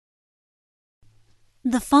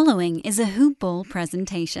The following is a Hoop Ball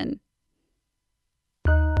presentation.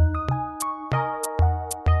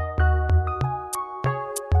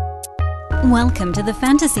 Welcome to the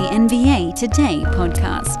Fantasy NBA Today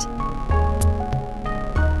podcast.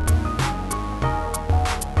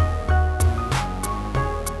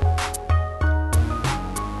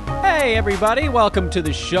 Hey everybody, welcome to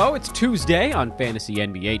the show. It's Tuesday on Fantasy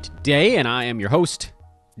NBA Today, and I am your host,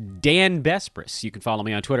 Dan Besbris. You can follow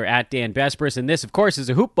me on Twitter at Dan Besbris, and this, of course, is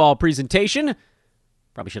a Hoop Ball presentation.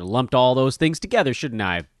 Probably should have lumped all those things together, shouldn't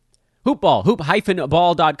I? Hoop Ball,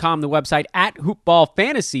 hoop-ball.com, the website, at Hoop Ball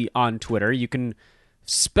Fantasy on Twitter. You can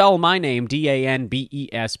spell my name,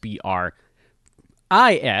 DanBesbris,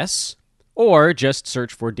 or just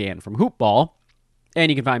search for Dan from Hoop Ball, and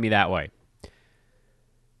you can find me that way.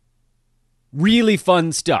 Really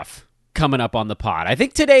fun stuff coming up on the pod. I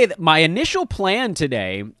think today, my initial plan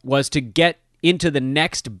today was to get into the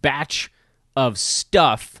next batch of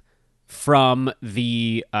stuff from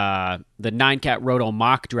the 9-Cat Roto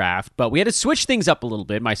mock draft, but we had to switch things up a little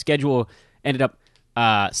bit. My schedule ended up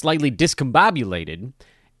slightly discombobulated,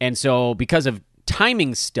 and so because of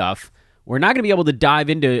timing stuff, we're not going to be able to dive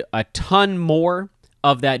into a ton more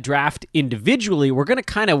of that draft individually. We're going to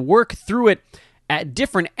kind of work through it at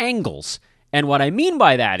different angles. And what I mean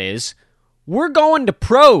by that is, we're going to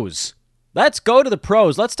pros. Let's go to the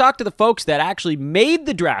pros. Let's talk to the folks that actually made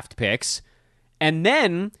the draft picks, and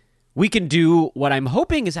then we can do what I'm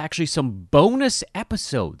hoping is actually some bonus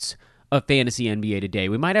episodes of Fantasy NBA Today.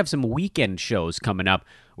 We might have some weekend shows coming up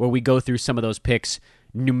where we go through some of those picks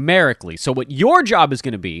numerically. So what your job is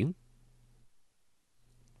going to be,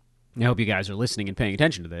 I hope you guys are listening and paying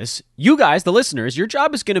attention to this, you guys, the listeners, your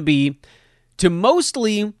job is going to be to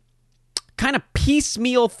mostly kind of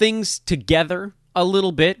piecemeal things together a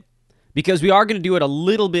little bit, because we are going to do it a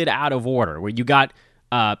little bit out of order, where you got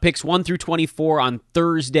picks 1 through 24 on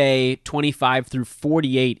Thursday, 25 through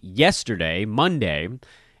 48 yesterday, Monday,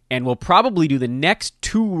 and we'll probably do the next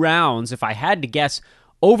 2 rounds, if I had to guess,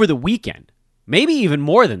 over the weekend. Maybe even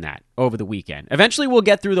more than that over the weekend. Eventually we'll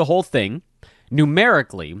get through the whole thing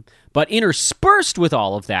numerically, but interspersed with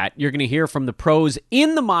all of that, you're going to hear from the pros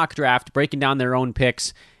in the mock draft, breaking down their own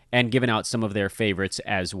picks and giving out some of their favorites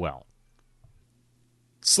as well.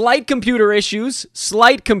 Slight computer issues,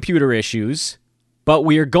 but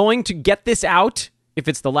we are going to get this out if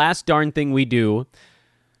it's the last darn thing we do.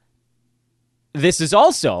 This is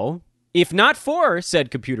also, if not for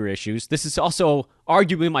said computer issues, this is also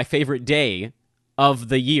arguably my favorite day of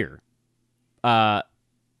the year.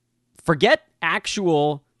 Forget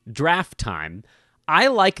actual draft time. I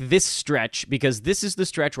like this stretch because this is the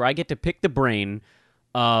stretch where I get to pick the brain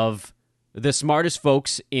of the smartest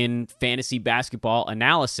folks in fantasy basketball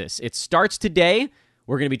analysis. It starts today.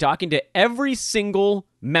 We're going to be talking to every single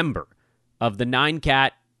member of the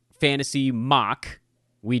 9-Cat Fantasy Mock.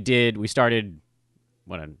 We started,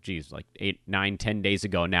 like 8, 9, 10 days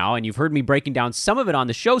ago now, and you've heard me breaking down some of it on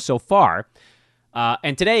the show so far.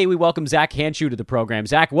 And today we welcome Zach Hanshu to the program.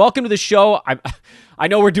 Zach, welcome to the show. I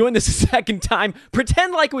know we're doing this a second time.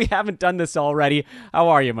 Pretend like we haven't done this already. How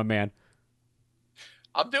are you, my man?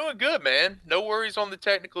 I'm doing good, man. No worries on the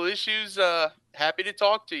technical issues. Happy to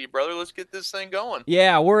talk to you, brother. Let's get this thing going.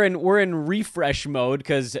 Yeah, we're in refresh mode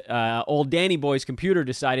because old Danny Boy's computer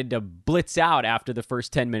decided to blitz out after the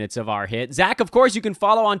first 10 minutes of our hit. Zach, of course, you can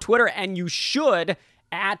follow on Twitter, and you should,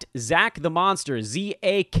 at Zach the Monster,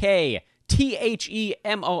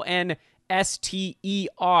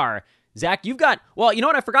 ZAKTHEMONSTER. Zach, you've got, well, you know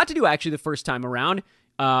what I forgot to do actually the first time around?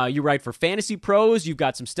 You write for Fantasy Pros. You've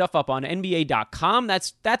got some stuff up on NBA.com.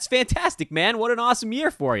 That's fantastic, man. What an awesome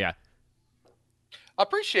year for you. I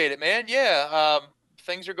appreciate it, man. Yeah,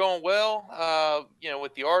 things are going well.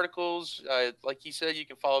 With the articles, like you said, you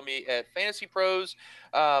can follow me at Fantasy Pros.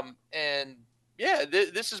 And yeah,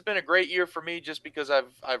 this has been a great year for me just because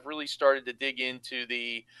I've really started to dig into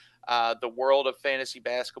the world of fantasy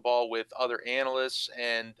basketball with other analysts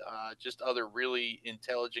and just other really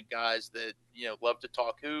intelligent guys that, love to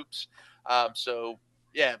talk hoops. So,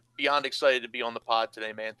 yeah, beyond excited to be on the pod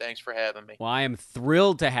today, man. Thanks for having me. Well, I am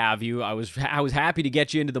thrilled to have you. I was happy to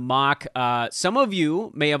get you into the mock. Some of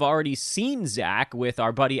you may have already seen Zach with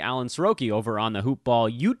our buddy Alan Soroki over on the Hoop Ball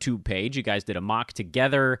YouTube page. You guys did a mock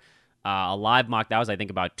together, a live mock. That was, I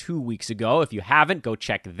think, about 2 weeks ago. If you haven't, go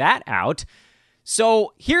check that out.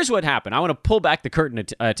 So here's what happened. I want to pull back the curtain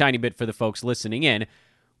a tiny bit for the folks listening in.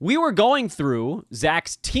 We were going through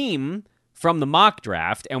Zach's team from the mock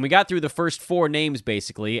draft, and we got through the first 4 names,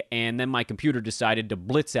 basically, and then my computer decided to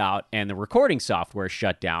blitz out, and the recording software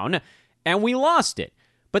shut down, and we lost it.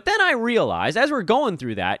 But then I realized, as we're going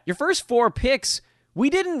through that, your first 4 picks we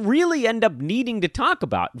didn't really end up needing to talk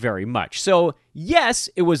about very much. So, yes,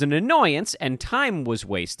 it was an annoyance and time was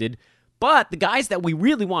wasted, but the guys that we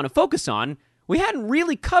really want to focus on, we hadn't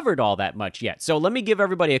really covered all that much yet. So let me give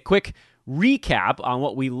everybody a quick recap on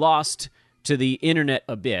what we lost to the internet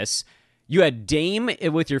abyss. You had Dame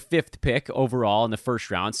with your 5th pick overall in the first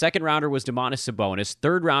round. Second rounder was Domantas Sabonis.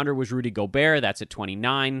 Third rounder was Rudy Gobert. That's at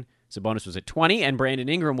 29. Sabonis was at 20, and Brandon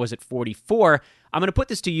Ingram was at 44. I'm going to put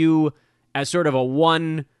this to you as sort of a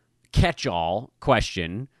one catch-all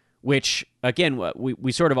question, which, again,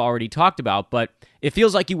 we sort of already talked about, but it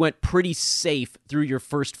feels like you went pretty safe through your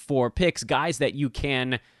first 4 picks, guys that you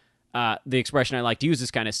can, the expression I like to use is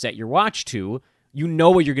kind of set your watch to. You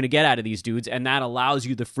know what you're going to get out of these dudes, and that allows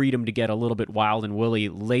you the freedom to get a little bit wild and woolly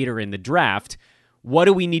later in the draft. What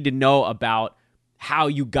do we need to know about how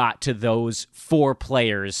you got to those 4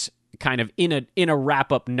 players kind of in a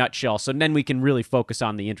wrap-up nutshell, so then we can really focus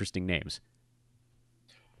on the interesting names?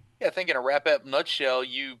 Yeah, I think in a wrap-up nutshell,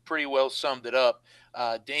 you pretty well summed it up.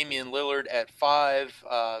 Damian Lillard at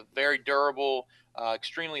 5, very durable,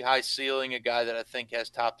 extremely high ceiling, a guy that I think has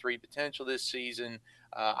top 3 potential this season.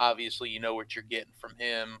 Obviously, you know what you're getting from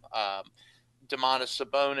him. Domantas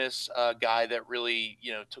Sabonis, a guy that really,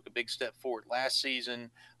 took a big step forward last season,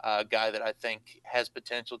 a guy that I think has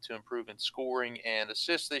potential to improve in scoring and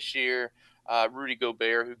assists this year. Rudy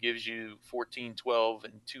Gobert, who gives you 14, 12,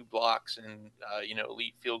 and 2 blocks and,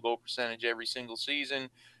 elite field goal percentage every single season.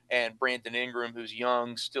 And Brandon Ingram, who's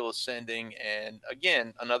young, still ascending. And,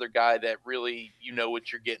 again, another guy that really you know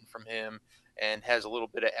what you're getting from him and has a little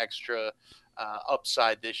bit of extra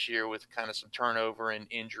upside this year with kind of some turnover and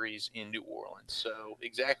injuries in New Orleans. So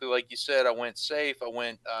exactly like you said, I went safe. I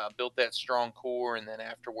built that strong core, and then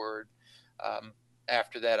after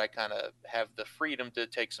that, I kind of have the freedom to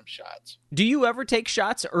take some shots. Do you ever take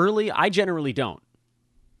shots early? I generally don't.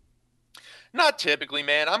 Not typically,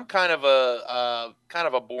 man. I'm kind of a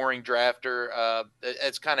boring drafter.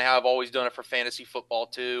 It's kind of how I've always done it for fantasy football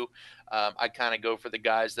too. I kind of go for the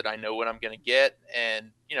guys that I know what I'm going to get,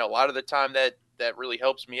 and a lot of the time that really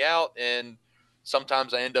helps me out. And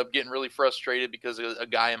sometimes I end up getting really frustrated because a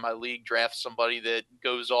guy in my league drafts somebody that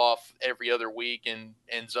goes off every other week and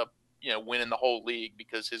ends up winning the whole league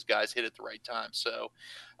because his guys hit at the right time. So,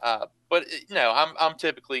 but I'm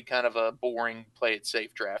typically kind of a boring play it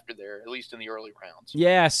safe drafter there, at least in the early rounds.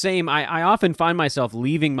 Yeah, same. I often find myself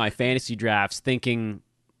leaving my fantasy drafts thinking,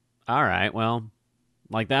 all right, well,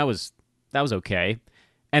 like that was okay.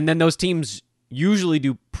 And then those teams usually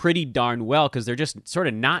do pretty darn well because they're just sort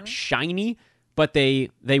of not shiny, but they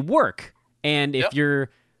work. And if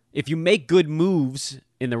you make good moves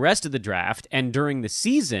in the rest of the draft and during the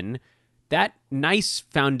season, that nice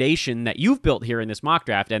foundation that you've built here in this mock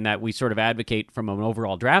draft and that we sort of advocate from an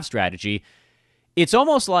overall draft strategy, it's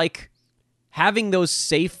almost like having those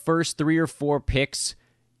safe first 3 or 4 picks,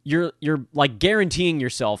 you're like guaranteeing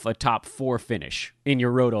yourself a top 4 finish in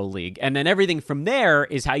your Roto League. And then everything from there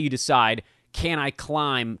is how you decide, can I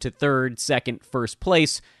climb to 3rd, 2nd, 1st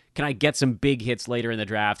place? Can I get some big hits later in the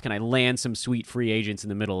draft? Can I land some sweet free agents in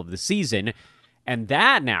the middle of the season? And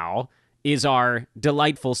that now is our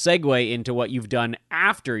delightful segue into what you've done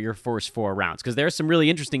after your first 4 rounds, because there's some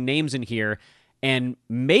really interesting names in here, and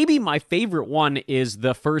maybe my favorite one is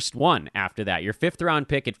the first one after that. Your 5th round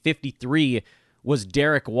pick at 53 was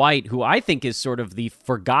Derek White, who I think is sort of the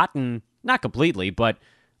forgotten, not completely, but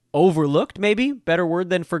overlooked, maybe, better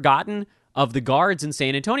word than forgotten, of the guards in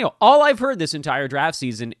San Antonio. All I've heard this entire draft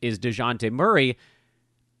season is DeJounte Murray.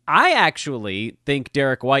 I actually think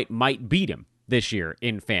Derek White might beat him this year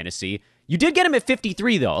in fantasy. You did get him at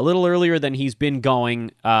 53, though, a little earlier than he's been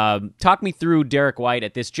going. Talk me through Derek White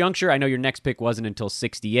at this juncture. I know your next pick wasn't until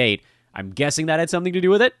 68. I'm guessing that had something to do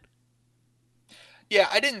with it? Yeah,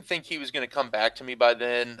 I didn't think he was going to come back to me by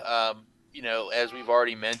then. As we've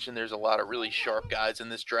already mentioned, there's a lot of really sharp guys in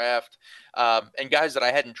this draft, and guys that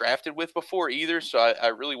I hadn't drafted with before either, so I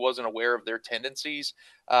really wasn't aware of their tendencies.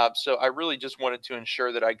 So I really just wanted to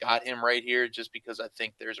ensure that I got him right here just because I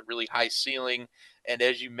think there's a really high ceiling. And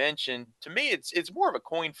as you mentioned, to me, it's more of a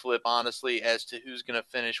coin flip, honestly, as to who's going to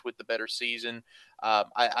finish with the better season.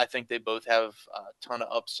 I think they both have a ton of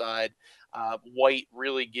upside. White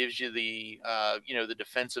really gives you the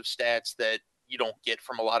defensive stats that you don't get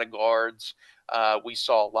from a lot of guards. We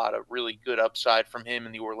saw a lot of really good upside from him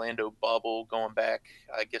in the Orlando bubble going back.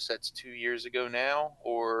 I guess that's 2 years ago now,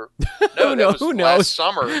 or no, that was who knows? last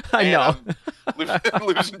summer. I know. I'm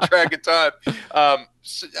losing track of time.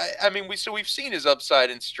 We've seen his upside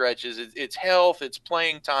in stretches. It's health, it's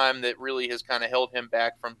playing time that really has kind of held him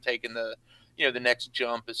back from taking the the next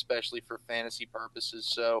jump, especially for fantasy purposes.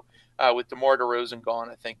 So with DeMar DeRozan gone,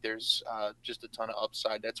 I think there's just a ton of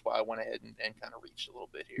upside. That's why I went ahead and kind of reached a little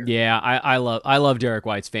bit here. Yeah, I love Derek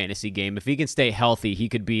White's fantasy game. If he can stay healthy, he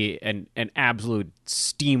could be an absolute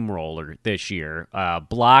steamroller this year.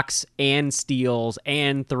 Blocks and steals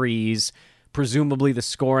and threes. Presumably the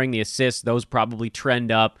scoring, the assists, those probably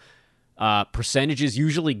trend up. Percentage is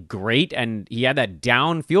usually great, and he had that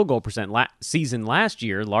down field goal percent season last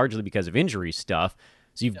year, largely because of injury stuff.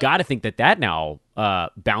 So you've got to think that now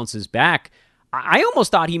bounces back. I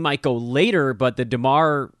almost thought he might go later, but the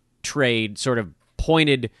DeMar trade sort of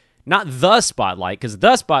pointed, not the spotlight, because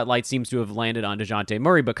the spotlight seems to have landed on DeJounte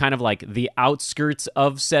Murray, but kind of like the outskirts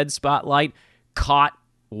of said spotlight caught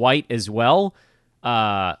White as well.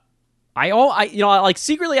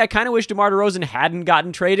 Secretly, I kind of wish DeMar DeRozan hadn't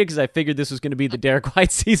gotten traded because I figured this was going to be the Derek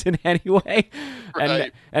White season anyway.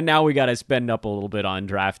 Right. And now we got to spend up a little bit on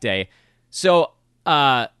draft day. So,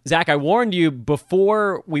 Zach, I warned you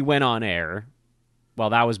before we went on air. Well,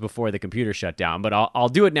 that was before the computer shut down, but I'll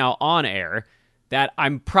do it now on air, that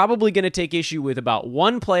I'm probably going to take issue with about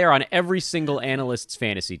one player on every single analyst's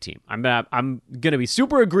fantasy team. I'm going to be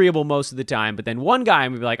super agreeable most of the time, but then one guy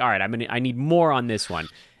I'm going to be like, all right, I need more on this one.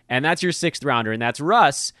 And that's your sixth rounder, and that's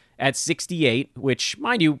Russ at 68, which,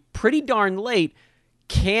 mind you, pretty darn late.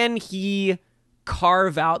 Can he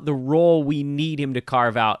carve out the role we need him to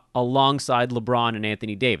carve out alongside LeBron and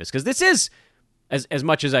Anthony Davis? Because this is, as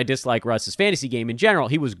much as I dislike Russ's fantasy game in general,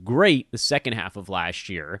 he was great the second half of last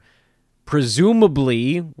year.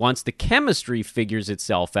 Presumably, once the chemistry figures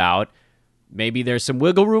itself out, maybe there's some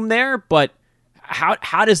wiggle room there, but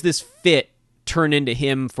how does this fit turn into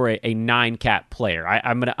him for a 9-cap player?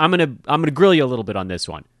 I'm gonna grill you a little bit on this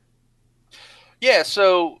one. Yeah.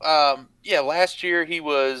 So last year he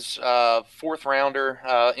was fourth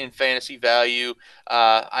rounder in fantasy value.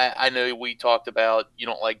 I know we talked about you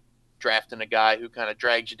don't like drafting a guy who kind of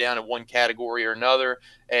drags you down in one category or another,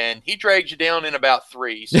 and he drags you down in about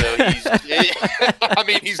three. So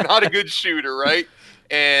he's not a good shooter, right?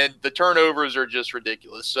 And the turnovers are just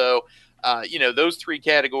ridiculous. So those three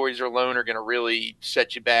categories alone are going to really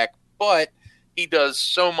set you back. But he does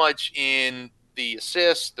so much in the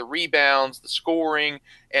assists, the rebounds, the scoring,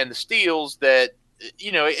 and the steals that,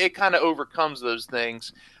 it kind of overcomes those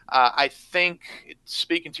things. I think,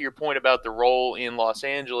 speaking to your point about the role in Los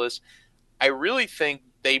Angeles, I really think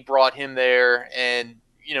they brought him there. And,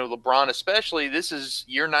 LeBron especially, this is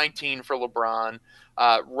year 19 for LeBron.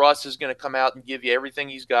 Russ is going to come out and give you everything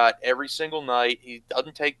he's got every single night. He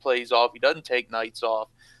doesn't take plays off. He doesn't take nights off.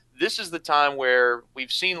 This is the time where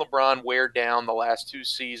we've seen LeBron wear down the last two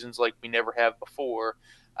seasons like we never have before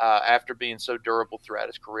after being so durable throughout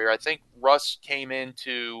his career. I think Russ came in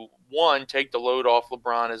to, one, take the load off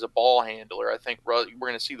LeBron as a ball handler. I think we're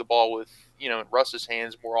going to see the ball with, in Russ's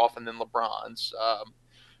hands more often than LeBron's.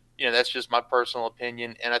 That's just my personal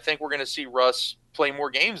opinion. And I think we're going to see Russ play more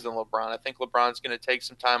games than LeBron. I think LeBron's going to take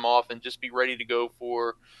some time off and just be ready to go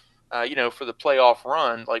for the playoff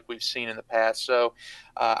run like we've seen in the past. So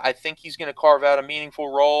I think he's going to carve out a meaningful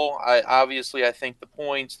role. I think the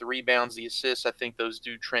points, the rebounds, the assists, I think those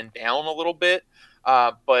do trend down a little bit.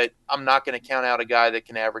 But I'm not going to count out a guy that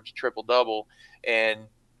can average a triple-double. And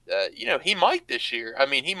he might this year. I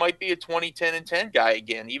mean, he might be a 20, 10, and 10 guy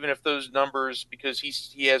again, even if those numbers, because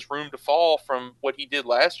he has room to fall from what he did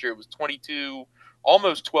last year. It was 22,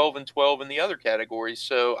 almost 12 and 12 in the other categories.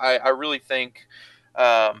 So I really think,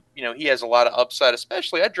 he has a lot of upside,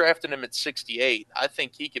 especially I drafted him at 68. I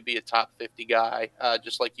think he could be a top 50 guy,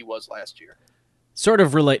 just like he was last year. Sort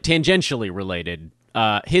of tangentially related,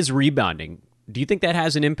 his rebounding. Do you think that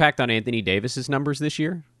has an impact on Anthony Davis's numbers this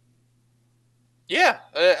year? Yeah,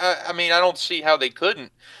 I don't see how they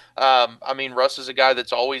couldn't. Russ is a guy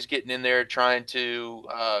that's always getting in there trying to,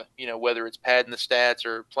 whether it's padding the stats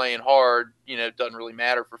or playing hard, it doesn't really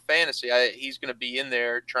matter for fantasy. He's going to be in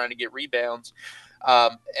there trying to get rebounds.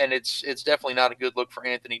 And it's definitely not a good look for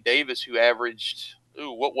Anthony Davis, who averaged,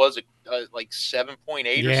 what was it, like 7.8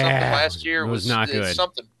 or something last year? It was not good. It's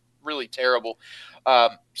something really terrible.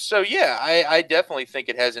 I definitely think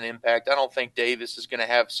it has an impact. I don't think Davis is going to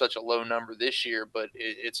have such a low number this year, but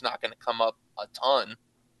it's not going to come up a ton.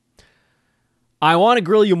 I want to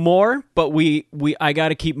grill you more, but I got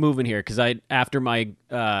to keep moving here because after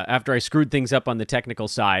I screwed things up on the technical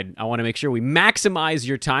side, I want to make sure we maximize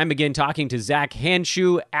your time. Again, talking to Zach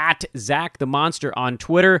Hanshu at Zach the Monster on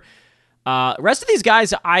Twitter. Rest of these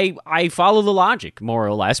guys, I follow the logic, more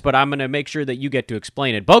or less, but I'm going to make sure that you get to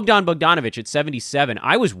explain it. Bogdan Bogdanovic at 77.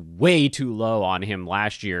 I was way too low on him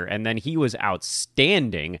last year, and then he was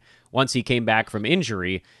outstanding once he came back from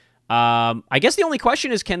injury. I guess the only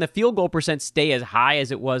question is, can the field goal percent stay as high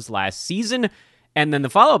as it was last season? And then the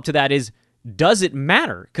follow-up to that is, does it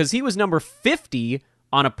matter? Because he was number 50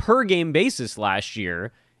 on a per-game basis last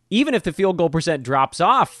year. Even if the field goal percent drops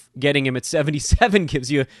off, getting him at 77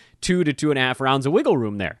 gives you 2 to 2.5 rounds of wiggle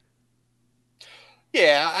room there.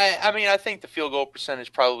 Yeah, I mean, I think the field goal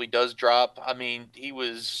percentage probably does drop. I mean, he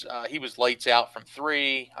was lights out from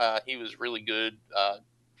three. He was really good.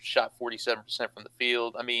 Shot 47% from the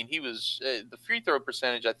field. I mean, he was the free throw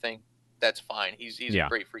percentage. I think that's fine. He's a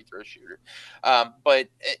great free throw shooter. But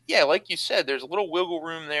yeah, like you said, there's a little wiggle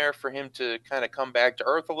room there for him to kind of come back to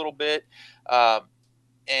earth a little bit.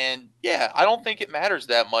 And yeah, I don't think it matters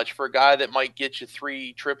that much for a guy that might get you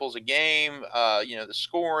 3 triples a game. The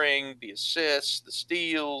scoring, the assists, the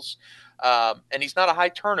steals. And he's not a high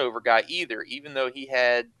turnover guy either, even though he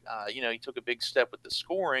had, he took a big step with the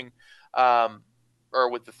scoring, or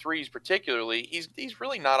with the threes particularly. He's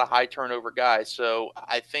really not a high turnover guy. So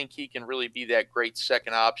I think he can really be that great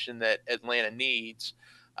second option that Atlanta needs.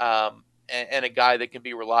 And a guy that can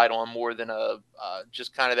be relied on more than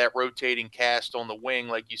just kind of that rotating cast on the wing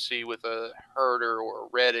like you see with a Herter or a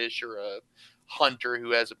Reddish or a Hunter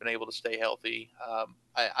who hasn't been able to stay healthy.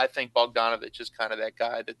 I think Bogdanovich is kind of that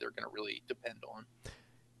guy that they're going to really depend on.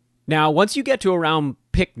 Now, once you get to around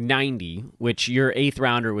pick 90, which your 8th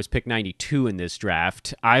rounder was pick 92 in this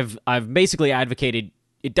draft, I've basically advocated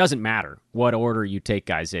it doesn't matter what order you take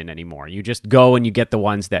guys in anymore. You just go and you get the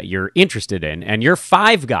ones that you're interested in. And your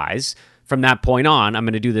 5 guys from that point on, I'm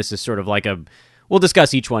going to do this as sort of like we'll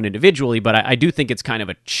discuss each one individually, but I do think it's kind of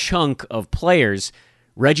a chunk of players.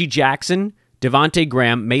 Reggie Jackson, Devontae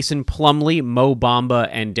Graham, Mason Plumlee, Mo Bamba,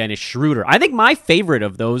 and Dennis Schroeder. I think my favorite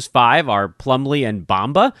of those 5 are Plumlee and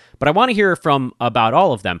Bamba, but I want to hear from about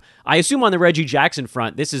all of them. I assume on the Reggie Jackson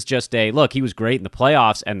front, this is just look, he was great in the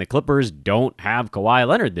playoffs, and the Clippers don't have Kawhi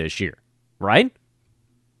Leonard this year, right?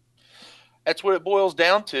 That's what it boils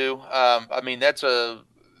down to. I mean, that's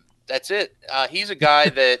it. He's a guy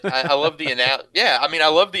that I love the analogy. Yeah, I mean, I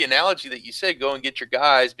love the analogy that you said, go and get your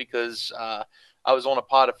guys, because I was on a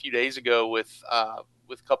pod a few days ago with a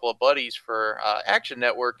couple of buddies for Action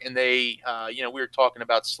Network, and they, we were talking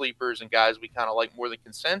about sleepers and guys we kind of like more than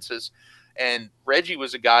consensus. And Reggie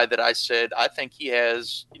was a guy that I said, I think he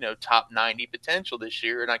has, top 90 potential this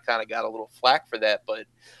year. And I kind of got a little flack for that. But,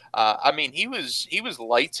 I mean, he was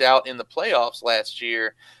lights out in the playoffs last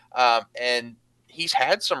year. And he's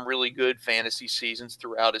had some really good fantasy seasons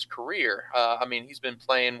throughout his career. I mean, he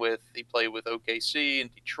played with OKC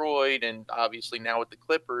and Detroit, and obviously now with the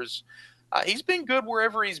Clippers. He's been good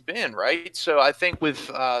wherever he's been, right? So I think with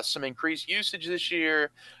some increased usage this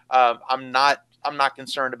year, I'm not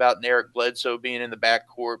concerned about Eric Bledsoe being in the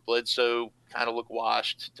backcourt. Bledsoe kind of looked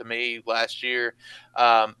washed to me last year.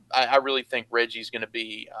 I really think Reggie's going to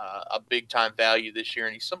be a big time value this year,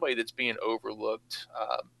 and he's somebody that's being overlooked.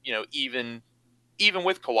 Even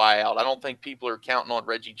with Kawhi out, I don't think people are counting on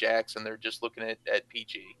Reggie Jackson. They're just looking at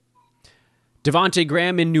PG. Devontae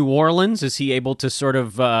Graham in New Orleans, is he able to sort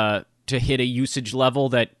of to hit a usage level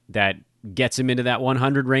that gets him into that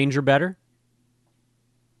 100 range or better?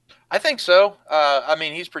 I think so. I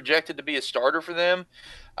mean, he's projected to be a starter for them.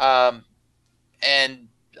 And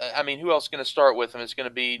I mean, who else is going to start with him? It's going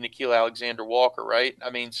to be Nickeil Alexander-Walker, right?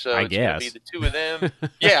 I mean, so it's going to be the two of them.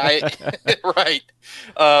 Yeah, right.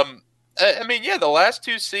 I mean, yeah, the last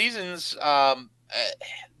 2 seasons,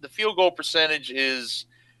 the field goal percentage is,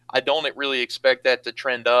 I don't really expect that to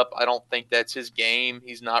trend up. I don't think that's his game.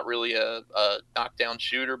 He's not really a knockdown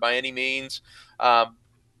shooter by any means.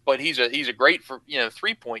 But he's a great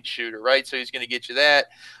 3-point shooter, right? So he's going to get you that.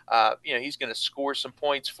 He's going to score some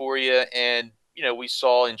points for you. And, we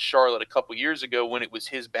saw in Charlotte a couple years ago when it was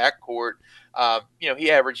his backcourt,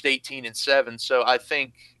 he averaged 18 and 7. So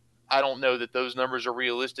I don't know that those numbers are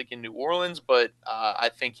realistic in New Orleans, but I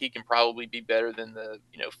think he can probably be better than the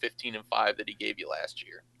 15 and 5 that he gave you last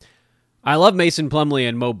year. I love Mason Plumlee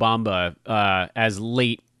and Mo Bamba as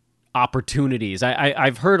late opportunities.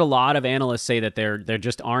 I've heard a lot of analysts say that there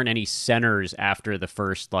just aren't any centers after the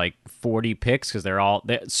first 40 picks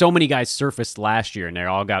because so many guys surfaced last year and they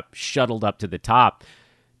all got shuttled up to the top.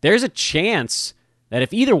 There's a chance that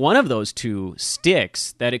if either one of those two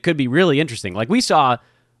sticks, that it could be really interesting. Like we saw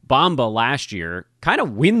Bamba last year kind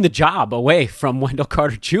of win the job away from Wendell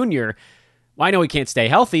Carter Jr. Well, I know he can't stay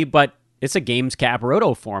healthy, but it's a games cap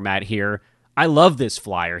roto format here. I love this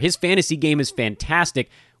flyer. His fantasy game is fantastic.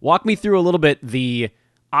 Walk me through a little bit the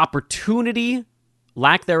opportunity,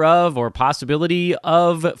 lack thereof, or possibility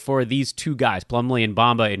of for these two guys, Plumlee and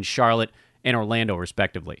Bamba in Charlotte and Orlando,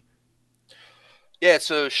 respectively. Yeah,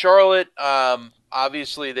 so Charlotte,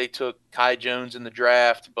 obviously they took Kai Jones in the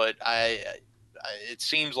draft, but it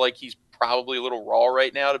seems like he's probably a little raw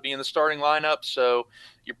right now to be in the starting lineup. So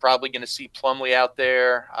you're probably going to see Plumlee out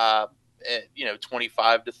there, at,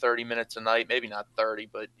 25 to 30 minutes a night, maybe not 30,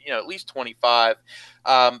 but, at least 25.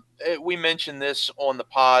 We mentioned this on the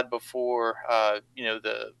pod before,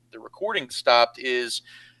 the recording stopped is,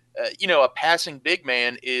 a passing big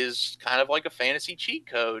man is kind of like a fantasy cheat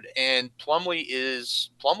code, and Plumlee's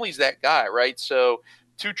that guy, right? So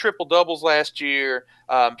 2 triple doubles last year.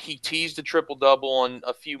 He teased a triple double on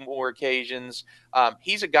a few more occasions.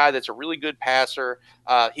 He's a guy that's a really good passer.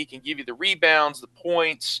 He can give you the rebounds, the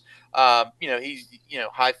points. He's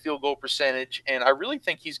high field goal percentage, and I really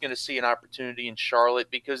think he's going to see an opportunity in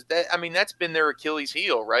Charlotte because that's been their Achilles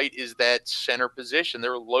heel, right? Is that center position?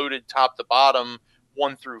 They're loaded top to bottom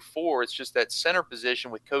 1 through 4. It's just that center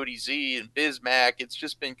position with Cody Z and Bismack. It's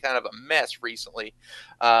just been kind of a mess recently.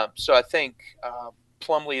 So I think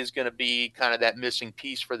Plumlee is going to be kind of that missing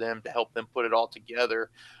piece for them to help them put it all together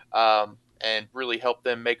and really help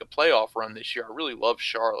them make a playoff run this year. I really love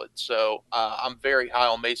Charlotte. So I'm very high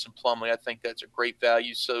on Mason Plumlee. I think that's a great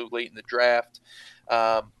value so late in the draft.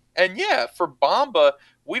 And yeah, for Bamba,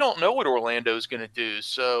 we don't know what Orlando is going to do.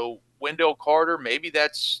 So Wendell Carter, maybe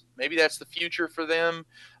that's the future for them.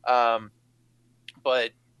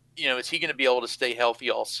 But is he going to be able to stay healthy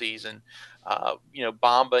all season?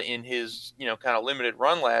 Bamba in his, kind of limited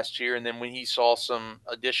run last year. And then when he saw some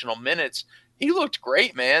additional minutes, he looked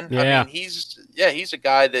great, man. Yeah. I mean, he's a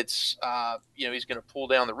guy that's, he's going to pull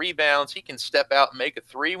down the rebounds. He can step out and make a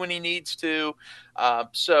three when he needs to.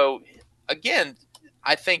 So again,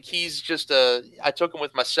 I think he's I took him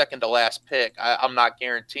with my second to last pick. I'm not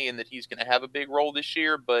guaranteeing that he's going to have a big role this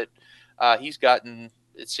year, but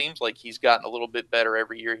it seems like he's gotten a little bit better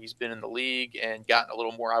every year he's been in the league and gotten a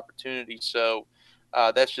little more opportunity. So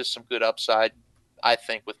that's just some good upside, I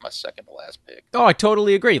think, with my second to last pick. Oh, I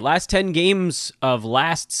totally agree. Last 10 games of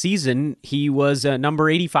last season, he was number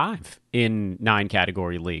 85 in 9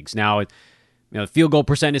 category leagues. Now, the field goal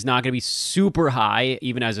percent is not going to be super high,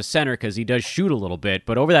 even as a center, because he does shoot a little bit.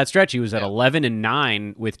 But over that stretch, he was at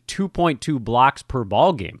 11-9 with 2.2 blocks per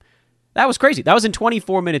ball game. That was crazy. That was in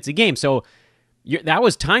 24 minutes a game. So that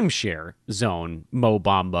was timeshare zone, Mo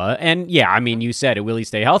Bamba. And yeah, I mean, you said, will he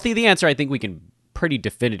stay healthy? The answer I think we can pretty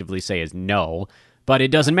definitively say is no. But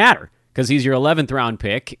it doesn't matter because he's your 11th round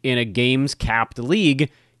pick in a games-capped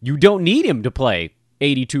league. You don't need him to play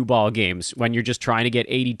 82 ball games when you're just trying to get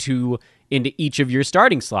 82 into each of your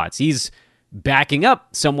starting slots. He's backing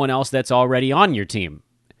up someone else that's already on your team.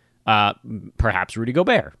 Perhaps Rudy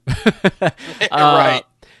Gobert. Right.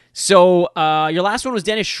 So your last one was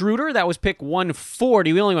Dennis Schroeder. That was pick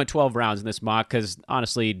 140. We only went 12 rounds in this mock because,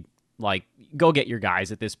 honestly, go get your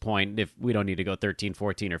guys at this point if we don't need to go 13,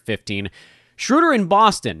 14, or 15. Schroeder in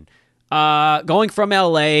Boston. Going from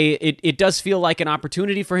L.A., it does feel like an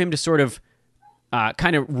opportunity for him to sort of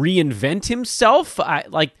kind of reinvent himself.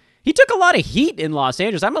 He took a lot of heat in Los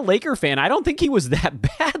Angeles. I'm a Laker fan. I don't think he was that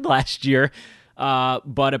bad last year.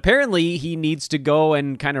 But apparently he needs to go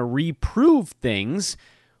and kind of reprove things.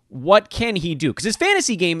 What can he do? Because his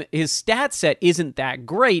fantasy game, his stat set isn't that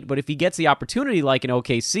great, but if he gets the opportunity like in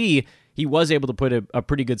OKC, he was able to put a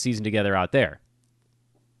pretty good season together out there.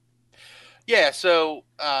 Yeah, so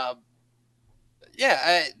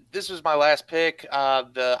this was my last pick.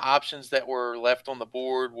 The options that were left on the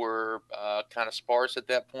board were kind of sparse at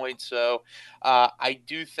that point. So I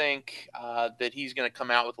do think that he's going to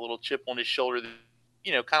come out with a little chip on his shoulder,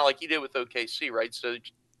 kind of like he did with OKC, right? So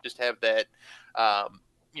just have that,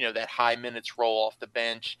 that high minutes roll off the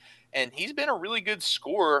bench. And he's been a really good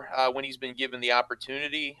scorer when he's been given the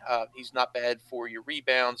opportunity. He's not bad for your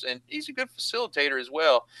rebounds, and he's a good facilitator as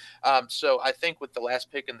well. So I think with the last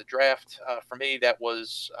pick in the draft, for me, that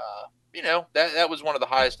was, that was one of the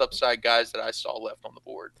highest upside guys that I saw left on the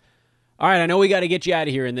board. All right, I know we got to get you out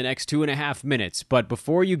of here in the next 2.5 minutes, but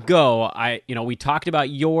before you go, we talked about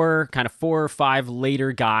your kind of 4 or 5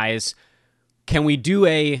 later guys. Can we do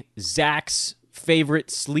a Zach's favorite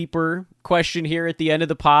sleeper question here at the end of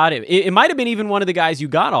the pod? It might have been even one of the guys you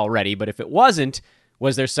got already, but if it wasn't,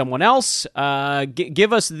 was there someone else?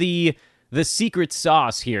 Give us the secret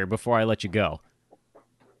sauce here before I let you go.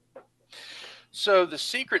 So the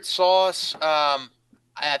secret sauce, I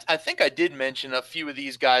think I did mention a few of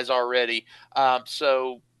these guys already.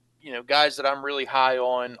 Guys that I'm really high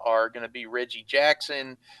on are going to be Reggie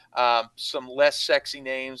Jackson. Some less sexy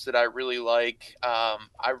names that I really like. I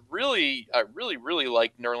really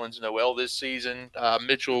like Nerlens Noel this season.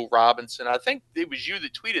 Mitchell Robinson. I think it was you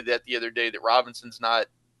that tweeted that the other day that Robinson's not,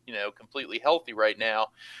 completely healthy right now.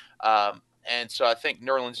 And so I think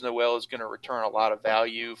Nerlens Noel is going to return a lot of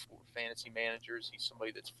value for fantasy managers. He's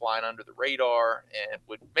somebody that's flying under the radar and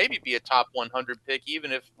would maybe be a top 100 pick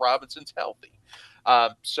even if Robinson's healthy.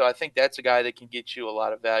 So I think that's a guy that can get you a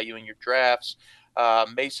lot of value in your drafts.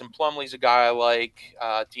 Mason Plumlee's a guy I like.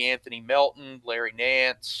 DeAnthony Melton, Larry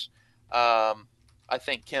Nance. I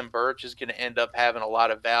think Kim Birch is going to end up having a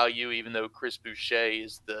lot of value, even though Chris Boucher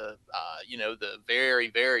is the very,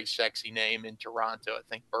 very sexy name in Toronto. I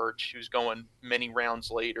think Birch, who's going many rounds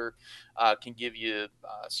later, can give you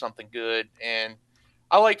something good. And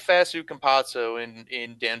I like Fasu Campazzo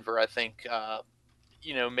in Denver. I think,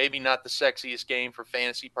 maybe not the sexiest game for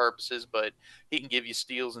fantasy purposes, but he can give you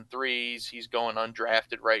steals and threes. He's going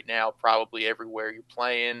undrafted right now, probably everywhere you're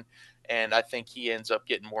playing. And I think he ends up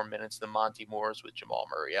getting more minutes than Monty Morris with Jamal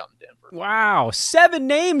Murray out in Denver. Wow, 7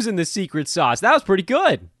 names in the secret sauce. That was pretty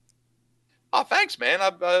good. Oh, thanks, man.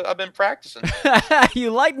 I've been practicing. You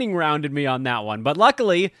lightning rounded me on that one. But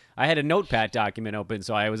luckily, I had a notepad document open,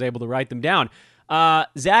 so I was able to write them down.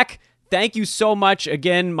 Zach, thank you so much.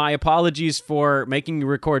 Again, my apologies for making you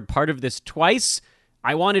record part of this twice.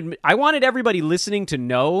 I wanted everybody listening to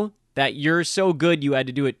know that you're so good you had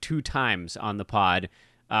to do it 2 times on the pod.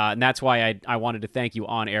 And that's why I wanted to thank you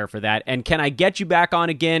on air for that. And can I get you back on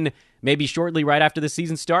again maybe shortly right after the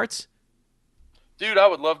season starts? Dude, I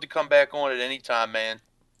would love to come back on at any time, man.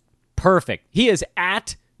 Perfect. He is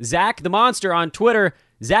at Zach the Monster on Twitter.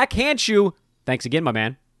 Zach Hanshu, thanks again, my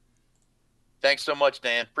man. Thanks so much,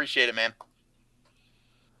 Dan. Appreciate it, man.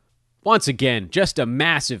 Once again, just a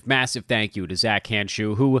massive, massive thank you to Zach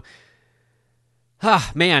Hanshu, who,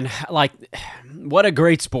 what a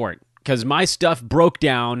great sport. Because my stuff broke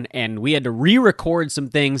down and we had to re-record some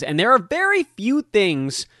things, and there are very few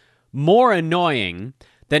things more annoying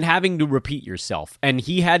than having to repeat yourself. And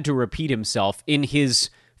he had to repeat himself in his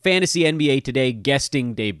Fantasy NBA Today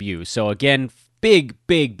guesting debut. So again, big,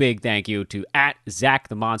 big, big thank you to at Zach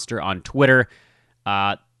the Monster on Twitter,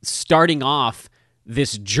 starting off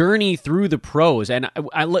this journey through the pros. And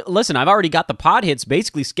listen, I've already got the pod hits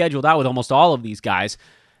basically scheduled out with almost all of these guys.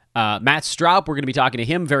 Matt Straub, we're going to be talking to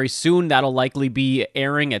him very soon. That'll likely be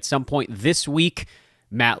airing at some point this week.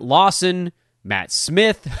 Matt Lawson, Matt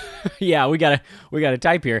Smith. Yeah, we gotta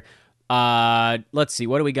type here. Let's see,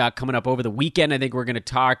 what do we got coming up over the weekend? I think we're going to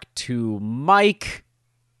talk to Mike,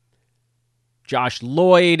 Josh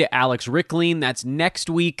Lloyd, Alex Rickling. That's next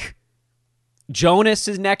week. Jonas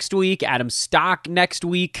is next week. Adam Stock next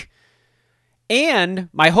week. And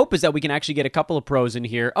my hope is that we can actually get a couple of pros in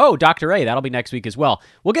here. Oh, Dr. A, that'll be next week as well.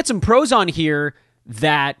 We'll get some pros on here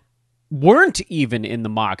that weren't even in the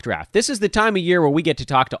mock draft. This is the time of year where we get to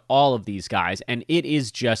talk to all of these guys, and it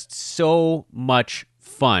is just so much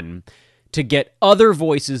fun to get other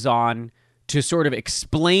voices on to sort of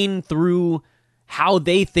explain through how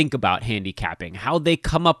they think about handicapping, how they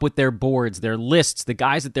come up with their boards, their lists, the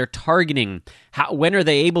guys that they're targeting, when are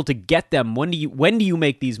they able to get them, when do you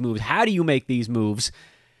make these moves, how do you make these moves?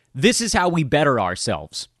 This is how we better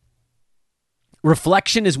ourselves.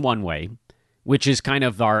 Reflection is one way, which is kind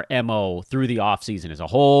of our MO through the offseason, is a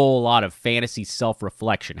whole lot of fantasy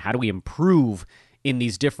self-reflection. How do we improve in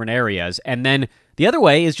these different areas? And then the other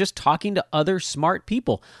way is just talking to other smart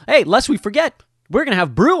people. Hey, lest we forget, we're going to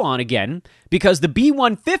have Brew on again because the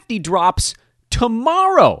B150 drops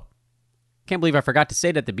tomorrow. Can't believe I forgot to say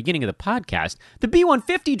it at the beginning of the podcast. The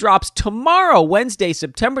B150 drops tomorrow, Wednesday,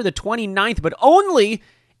 September the 29th, but only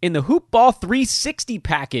in the Hoopball 360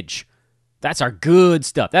 package. That's our good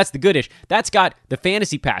stuff. That's the goodish. That's got the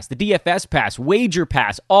Fantasy Pass, the DFS Pass, Wager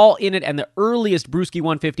Pass, all in it, and the earliest Brewski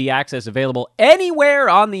 150 access available anywhere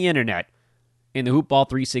on the internet in the Hoopball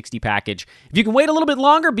 360 package. If you can wait a little bit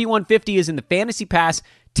longer, B150 is in the Fantasy Pass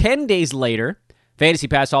 10 days later. Fantasy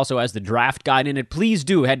Pass also has the draft guide in it. Please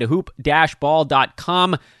do head to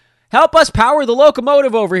hoop-ball.com. Help us power the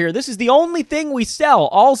locomotive over here. This is the only thing we sell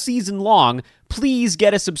all season long. Please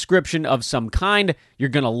get a subscription of some kind. You're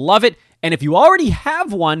going to love it. And if you already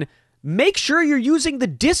have one, make sure you're using the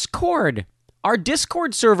Discord. Our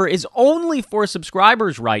Discord server is only for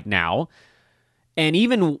subscribers right now. And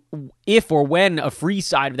even if or when a free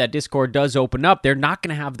side of that Discord does open up, they're not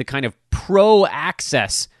going to have the kind of pro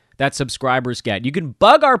access that subscribers get. You can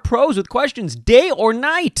bug our pros with questions day or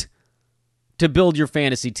night to build your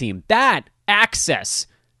fantasy team. That access,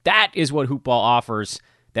 that is what Hoopball offers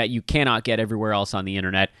that you cannot get everywhere else on the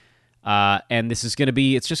internet. And this is going to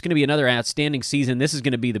be, it's just going to be another outstanding season. This is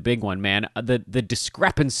going to be the big one, man. The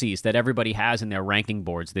discrepancies that everybody has in their ranking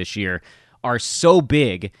boards this year are so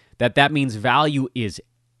big that means value is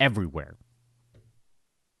everywhere.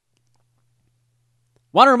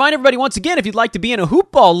 Want to remind everybody once again, if you'd like to be in a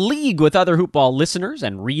hoopball league with other hoopball listeners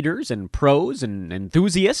and readers and pros and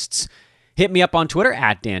enthusiasts, hit me up on Twitter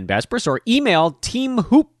at Dan Besbris or email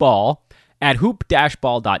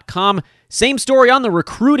teamhoopball@hoop-ball.com. Same story on the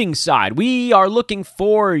recruiting side. We are looking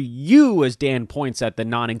for you, as Dan points at the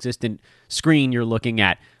non-existent screen you're looking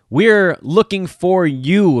at. We're looking for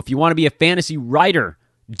you. If you want to be a fantasy writer,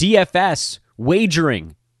 DFS,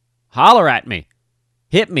 wagering, holler at me.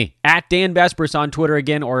 Hit me at Dan Besbris on Twitter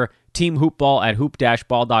again, or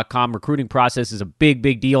teamhoopball@hoop-ball.com. Recruiting process is a big,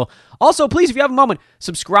 big deal. Also, please, if you have a moment,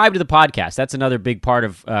 subscribe to the podcast. That's another big part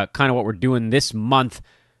of kind of what we're doing this month.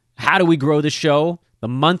 How do we grow the show? The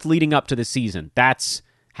month leading up to the season. That's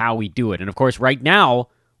how we do it. And of course, right now,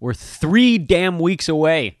 we're 3 damn weeks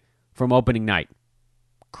away from opening night.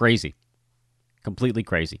 Crazy. Completely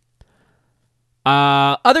crazy.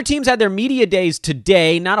 Other teams had their media days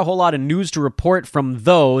today. Not a whole lot of news to report from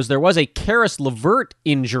those. There was a Karis LeVert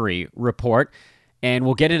injury report, and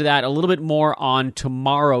we'll get into that a little bit more on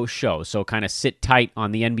tomorrow's show. So kind of sit tight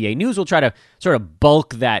on the NBA news. We'll try to sort of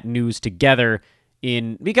bulk that news together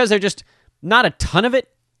because there's just not a ton of it,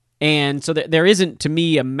 and so there isn't, to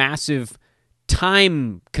me, a massive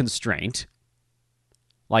time constraint.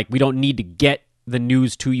 Like, we don't need to get the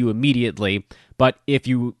news to you immediately, but if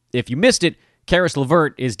you missed it, Karis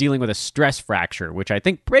LeVert is dealing with a stress fracture, which I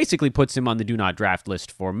think basically puts him on the do not draft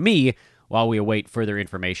list for me while we await further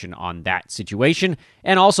information on that situation,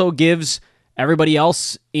 and also gives everybody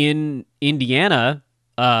else in Indiana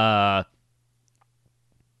a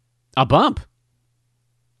bump.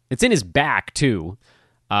 It's in his back, too.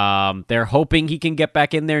 They're hoping he can get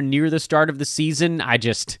back in there near the start of the season. I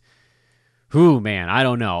don't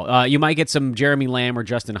know. You might get some Jeremy Lamb or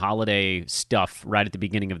Justin Holiday stuff right at the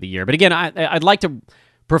beginning of the year. But again, I'd like to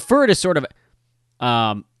prefer to sort of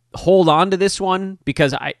hold on to this one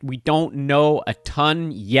because we don't know a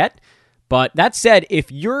ton yet. But that said,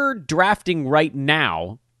 if you're drafting right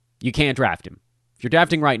now, you can't draft him. If you're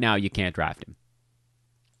drafting right now, you can't draft him.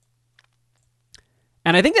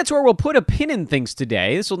 And I think that's where we'll put a pin in things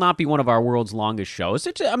today. This will not be one of our world's longest shows.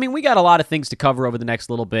 We got a lot of things to cover over the next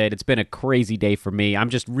little bit. It's been a crazy day for me. I'm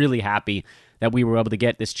just really happy that we were able to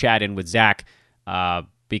get this chat in with Zach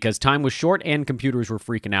because time was short and computers were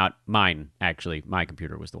freaking out. My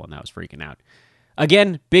computer was the one that was freaking out.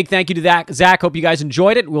 Again, big thank you to Zach. Hope you guys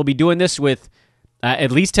enjoyed it. We'll be doing this with at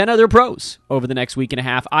least 10 other pros over the next week and a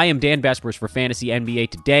half. I am Dan Besbris for Fantasy NBA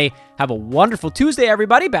Today. Have a wonderful Tuesday,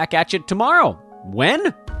 everybody. Back at you tomorrow.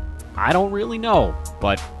 When? I don't really know,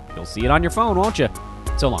 but you'll see it on your phone, won't you?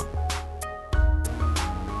 So long.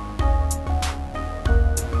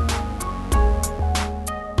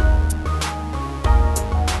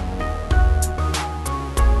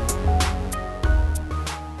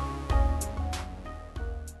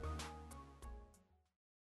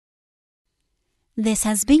 This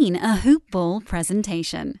has been a Hoop Ball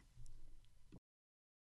presentation.